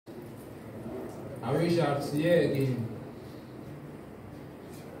I wish I'd see her again.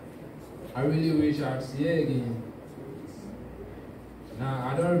 I really wish I'd see her again.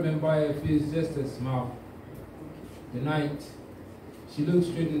 Now, I don't remember her face, just a smile. The night, she looked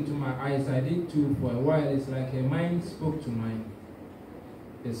straight into my eyes. I did too for a while. It's like her mind spoke to mine.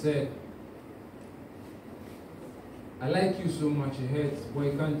 They said, I like you so much, it hurts.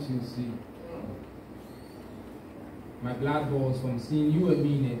 Boy, can't you see? My blood balls from seeing you and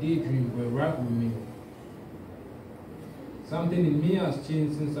me in a daydream were right with me. Something in me has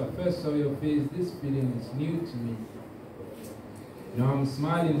changed since I first saw your face. This feeling is new to me. Now I'm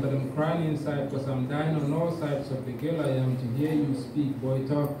smiling, but I'm crying inside because I'm dying on all sides of the girl I am to hear you speak. Boy,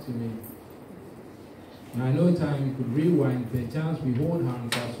 talk to me. Now I know time you could rewind. Perchance we hold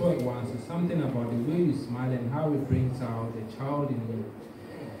hands. I saw it once. It's something about the way you smile and how it brings out the child in me.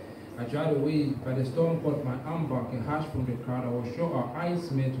 I tried away, but the storm caught my arm back, a hush from the crowd. I was sure our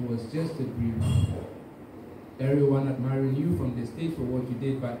eyes met was just a dream. Everyone admiring you from the stage for what you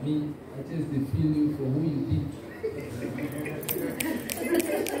did, but me, I just feel you for who you did.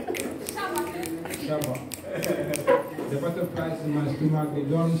 Shabba. The butterflies in my stomach, they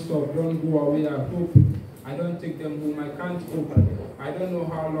don't stop, don't go away. I hope I don't take them home. I can't hope. I don't know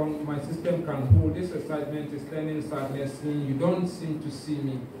how long my system can hold. This excitement is turning sadness. You don't seem to see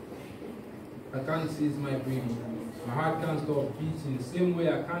me. I can't cease my breathing. My heart can't stop beating. The same way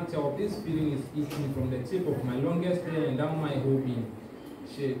I can't tell. This feeling is eating from the tip of my longest hair and down my whole being.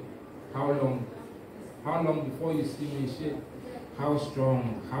 Shit, how long? How long before you see me? Shit, how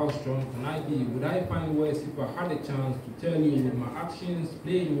strong can I be? Would I find words if I had a chance to tell you? Would my actions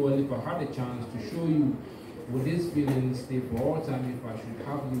play the role if I had a chance to show you? Would this feeling stay for all time if I should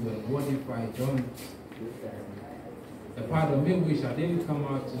have you? And what if I don't? A part of me wish I didn't come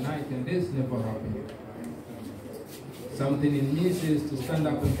out tonight and this never happened. Something in me says to stand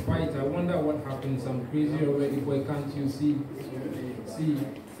up and fight. I wonder what happens. I'm crazy already, boy, can't you see? See,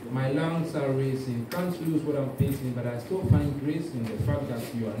 my lungs are racing. Can't lose what I'm facing, but I still find grace in the fact that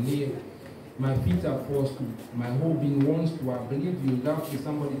you are near. My feet are forced to. My whole being wants to. I believe you love to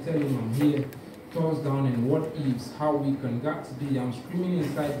somebody tell him I'm here. Tossed down and what ifs, how we can got to be. I'm screaming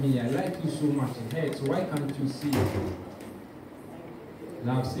inside me. I like you so much. It hurts. Why can't you see?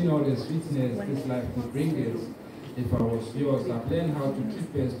 Now I've seen all the sweetness this life could bring us. If I was yours, I've learned how to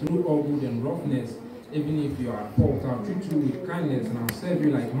treat us through all good and roughness. Even if you are at fault, I'll treat you with kindness and I'll serve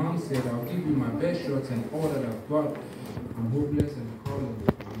you like Mom said. I'll give you my best shots and all that I've got. I'm hopeless and crawling.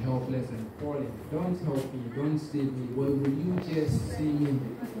 I'm helpless and falling. Don't help me. Don't save me. Well, will you just see me?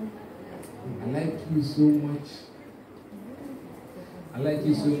 I like you so much. I like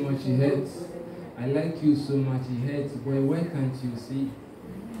you so much, it hurts. I like you so much, it hurts. Boy, why can't you see?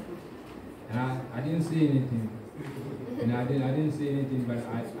 And I didn't say anything. And I didn't say anything, but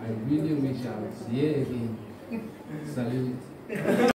I really wish I would see her again. Salute.